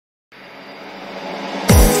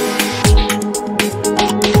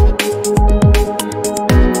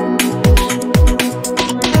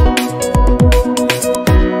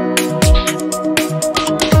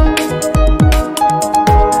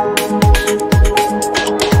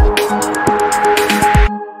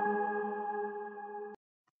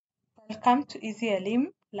Welcome to Easy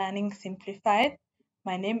Elim Learning Simplified.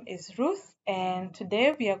 My name is Ruth, and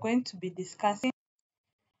today we are going to be discussing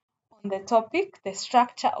on the topic the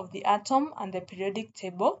structure of the atom and the periodic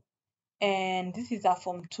table. And this is a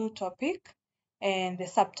Form 2 topic, and the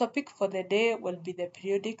subtopic for the day will be the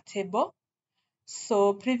periodic table.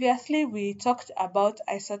 So previously we talked about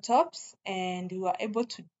isotopes, and we were able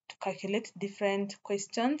to calculate different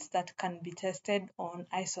questions that can be tested on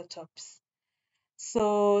isotopes.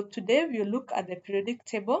 So today we'll look at the periodic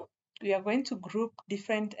table. We are going to group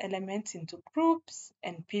different elements into groups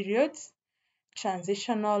and periods,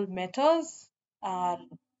 transitional metals, uh,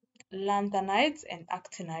 lanthanides, and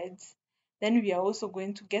actinides. Then we are also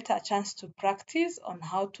going to get a chance to practice on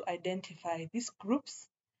how to identify these groups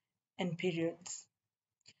and periods.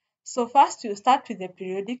 So first we'll start with the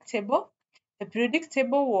periodic table. The periodic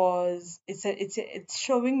table it's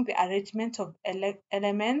showing the arrangement of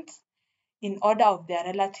elements in order of their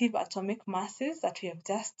relative atomic masses that we have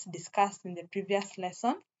just discussed in the previous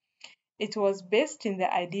lesson. It was based in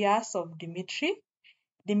the ideas of Dmitri.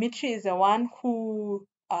 Dmitri is the one who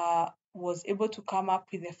was able to come up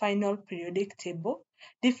with the final periodic table.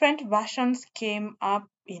 Different versions came up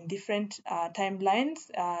in different timelines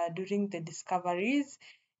during the discoveries,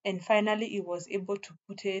 and finally he was able to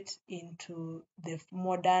put it into the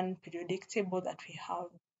modern periodic table that we have.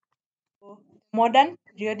 Modern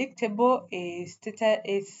periodic table is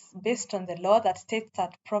based on the law that states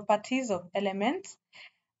that properties of elements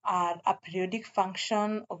are a periodic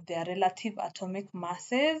function of their relative atomic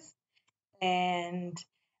masses, and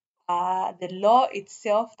the law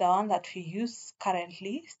itself, the one that we use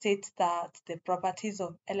currently, states that the properties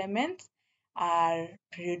of elements are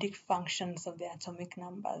periodic functions of the atomic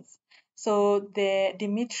numbers. So the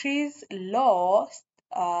Dimitri's law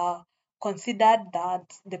considered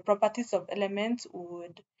that the properties of elements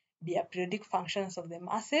would be a periodic functions of the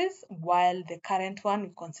masses, while the current one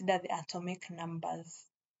we consider the atomic numbers.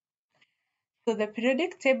 So the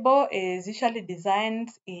periodic table is usually designed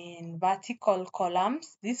in vertical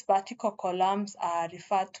columns. These vertical columns are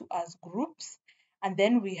referred to as groups. And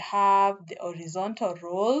then we have the horizontal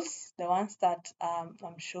rows, the ones that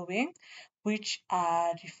I'm showing, which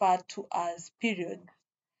are referred to as periods.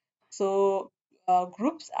 So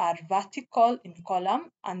groups are vertical in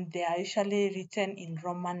column, and they are usually written in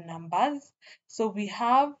Roman numbers. So we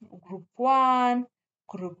have group 1,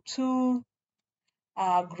 group 2,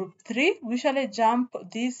 group 3. We usually jump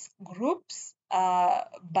these groups,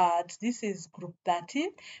 but this is group 13.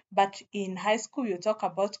 But in high school, you talk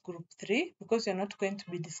about group 3 because you're not going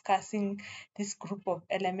to be discussing this group of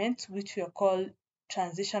elements, which we call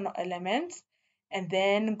transitional elements. And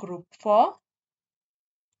then group 4,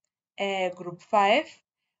 group 5,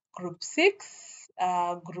 group 6,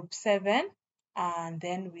 group 7, and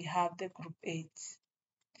then we have the group 8.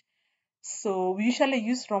 So we usually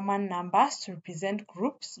use Roman numbers to represent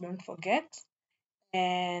groups, don't forget.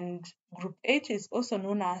 And group 8 is also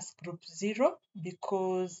known as group 0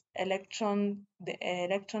 because the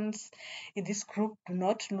electrons in this group do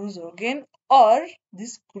not lose or gain, or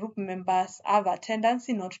these group members have a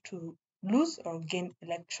tendency not to lose or gain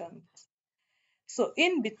electrons. So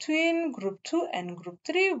in between group 2 and group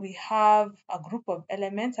 3, we have a group of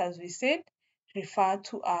elements, as we said, referred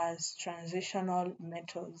to as transitional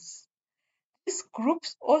metals. These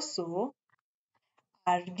groups also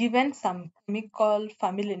are given some chemical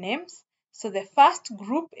family names. So the first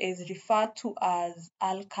group is referred to as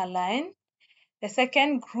alkaline. The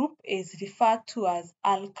second group is referred to as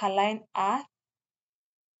alkaline earth.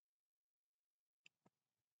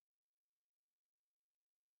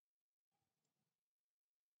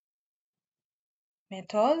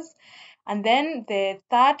 Metals. And then the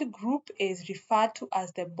third group is referred to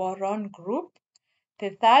as the boron group.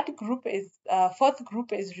 The fourth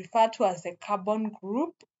group is referred to as the carbon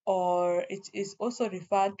group, or it is also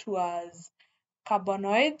referred to as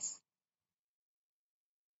carbonoids.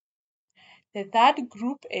 The third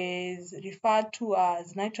group is referred to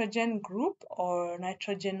as nitrogen group or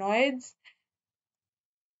nitrogenoids.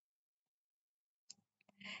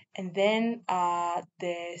 And then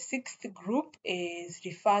the sixth group is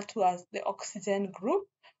referred to as the oxygen group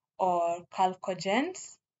or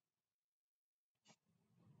chalcogens.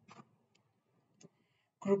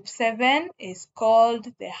 Group 7 is called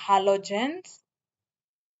the halogens.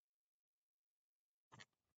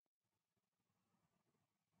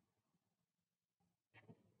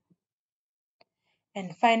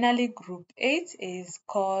 And finally, group 8 is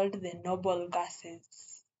called the noble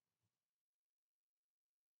gases.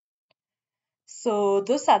 So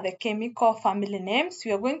those are the chemical family names.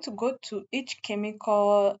 We are going to go to each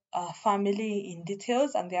chemical family in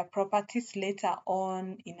details and their properties later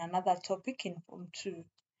on in another topic in Form 2.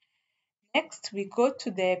 Next, we go to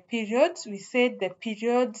the periods. We said the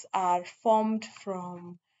periods are formed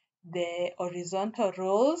from the horizontal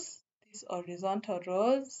rows, these horizontal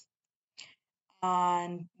rows,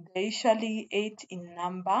 and they're usually 8 in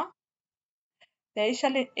number. They're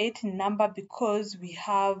usually 8 in number because we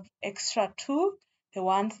have extra 2, the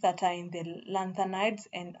ones that are in the lanthanides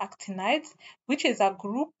and actinides, which is a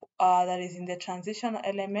group that is in the transitional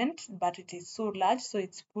element, but it is so large, so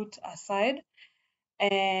it's put aside.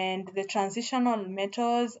 And the transitional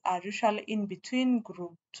metals are usually in between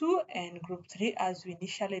group 2 and group 3, as we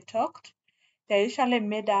initially talked. They're usually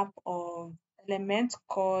made up of elements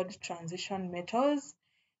called transition metals,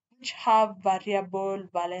 which have variable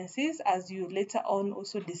valencies, as you later on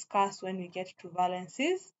also discuss when we get to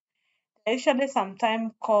valencies. They're usually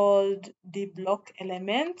sometimes called D block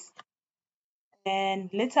elements.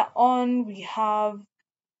 And later on, we have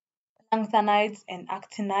lanthanides and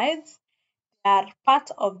actinides. They are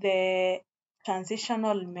part of the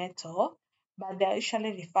transitional metal, but they are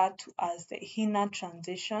usually referred to as the inner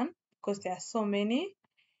transition because there are so many,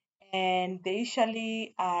 and they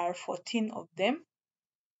usually are 14 of them.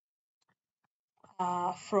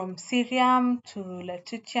 From cerium to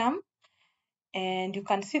lutetium, and you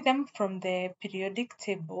can see them from the periodic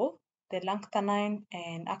table, the lanthanide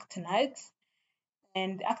and actinides.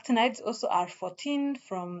 And the actinides also are 14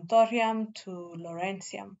 from thorium to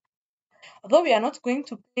lawrencium. Although we are not going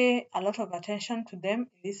to pay a lot of attention to them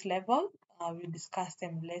in this level, we'll discuss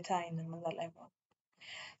them later in another level.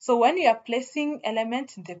 So when you are placing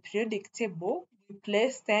elements in the periodic table, you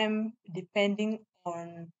place them depending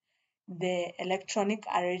on the electronic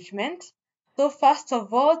arrangement. So first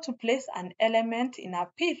of all, to place an element in a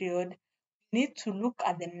period, we need to look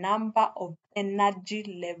at the number of energy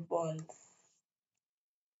levels.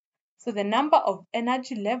 So the number of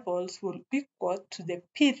energy levels will be equal to the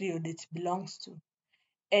period it belongs to.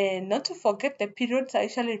 And not to forget, the periods are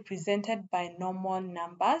usually represented by normal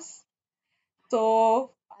numbers.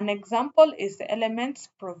 So an example is the elements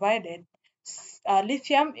provided.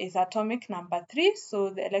 Lithium is atomic number 3, so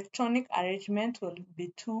the electronic arrangement will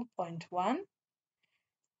be 2.1.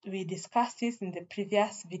 We discussed this in the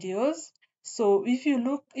previous videos. So if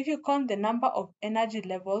you count the number of energy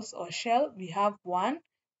levels or shell, we have 1,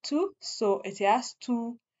 2, so it has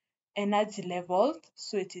 2 energy levels,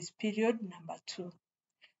 so it is period number 2.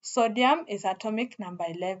 Sodium is atomic number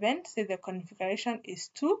 11, so the configuration is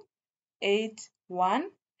 2, 8,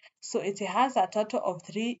 1. So it has a total of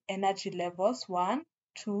 3 energy levels, 1,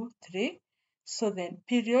 2, 3. So then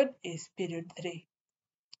period is period 3.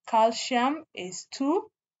 Calcium is 2,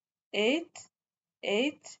 8,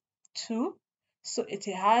 8, 2. So it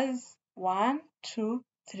has 1, 2,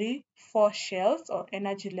 3, 4 shells or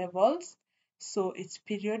energy levels. So it's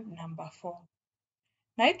period number 4.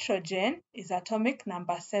 Nitrogen is atomic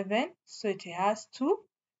number 7, so it has 2,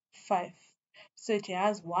 5. So it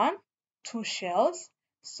has 1, 2 shells,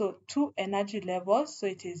 so 2 energy levels, so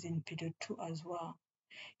it is in period 2 as well.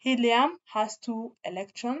 Helium has 2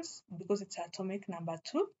 electrons because it's atomic number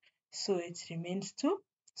 2, so it remains 2.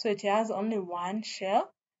 So it has only 1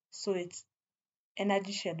 shell, so it's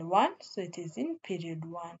energy shell 1, so it is in period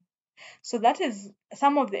 1. So that is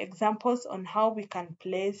some of the examples on how we can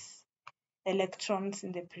place electrons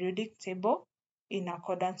in the periodic table in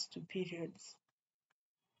accordance to periods.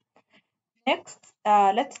 Next,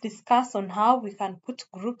 let's discuss on how we can put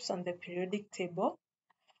groups on the periodic table.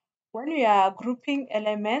 When we are grouping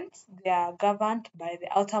elements, they are governed by the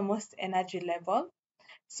outermost energy level.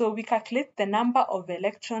 So we calculate the number of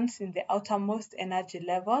electrons in the outermost energy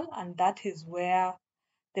level, and that is where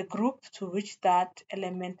the group to which that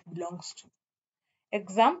element belongs to.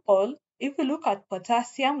 Example, if we look at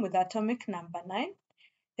potassium with atomic number 9,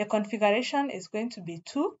 the configuration is going to be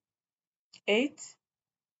 2, 8,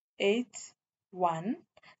 8, 1.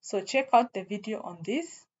 So check out the video on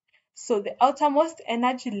this. So the outermost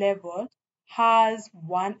energy level has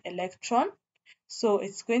 1 electron. So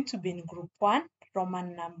it's going to be in group 1,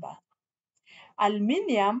 Roman number.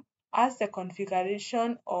 Aluminium has the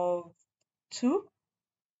configuration of 2,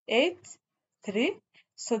 8, 3.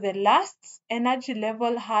 So the last energy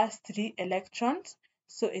level has 3 electrons.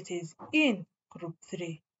 So it is in group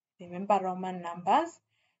 3. Remember Roman numbers.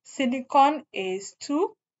 Silicon is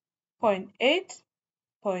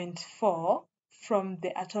 2.8.4 from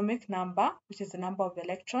the atomic number, which is the number of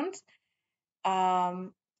electrons.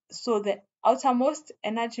 So the outermost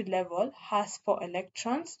energy level has 4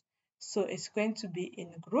 electrons. So it's going to be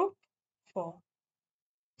in group 4.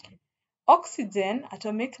 Oxygen,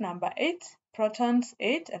 atomic number 8, protons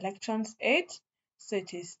 8, electrons 8, so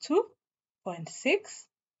it is 2.6.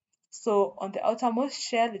 So on the outermost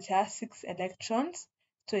shell, it has 6 electrons,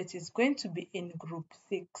 so it is going to be in group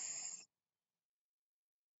 6.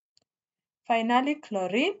 Finally,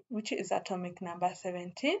 chlorine, which is atomic number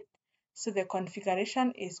 17. So the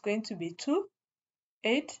configuration is going to be 2,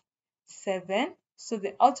 8, 7. So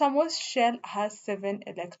the outermost shell has 7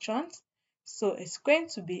 electrons, so it's going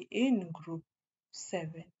to be in group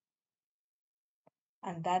 7.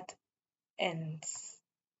 And that ends.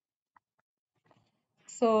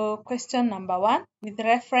 So question number 1, with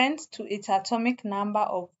reference to its atomic number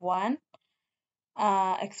of 1,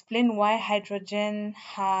 explain why hydrogen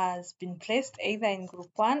has been placed either in group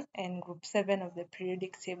 1 and group 7 of the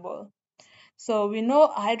periodic table. So we know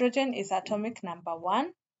hydrogen is atomic number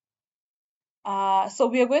 1. So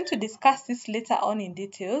we are going to discuss this later on in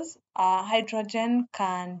details. Hydrogen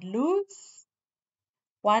can lose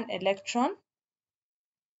 1 electron,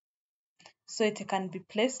 so it can be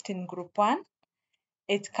placed in group 1.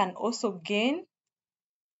 It can also gain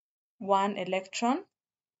 1 electron,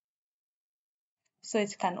 so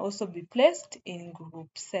it can also be placed in group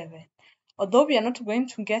 7. Although we are not going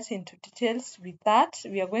to get into details with that,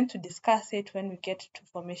 we are going to discuss it when we get to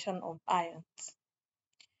formation of ions.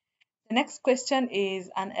 The next question is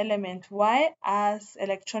an element Y has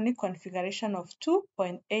electronic configuration of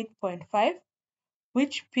 2.8.5.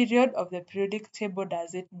 Which period of the periodic table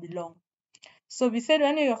does it belong? So we said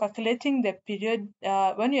when you're calculating the period,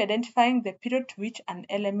 when you're identifying the period to which an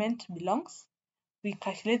element belongs, we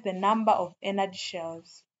calculate the number of energy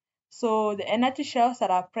shells. So the energy shells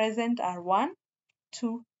that are present are 1,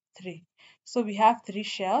 2, 3. So we have 3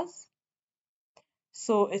 shells.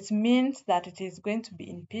 So it means that it is going to be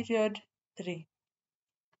in period 3.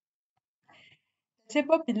 The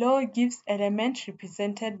table below gives elements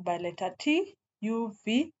represented by letter T, U,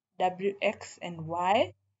 V, W, X, and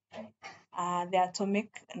Y. The atomic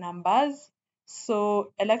numbers.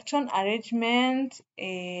 So electron arrangement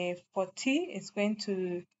for T is going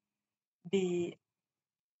to be,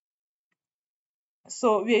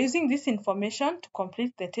 so we are using this information to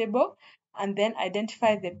complete the table and then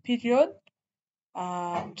identify the period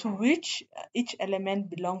to which each element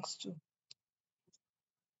belongs to.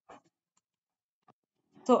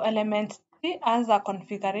 So element T has a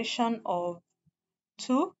configuration of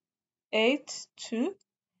 2, 8, 2.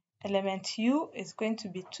 Element U is going to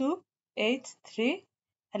be 2, 8, 3.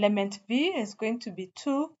 Element V is going to be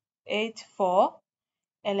 2, 8, 4.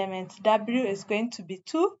 Element W is going to be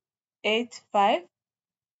 2, 8, 5.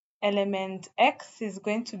 Element X is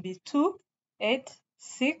going to be 2, 8,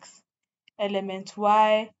 6. Element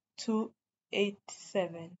Y, 2, 8,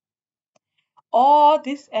 7. All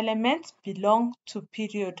these elements belong to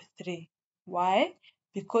period 3. Why?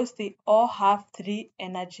 Because they all have 3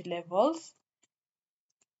 energy levels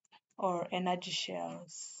or energy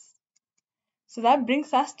shells. So that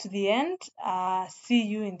brings us to the end. See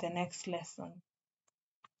you in the next lesson.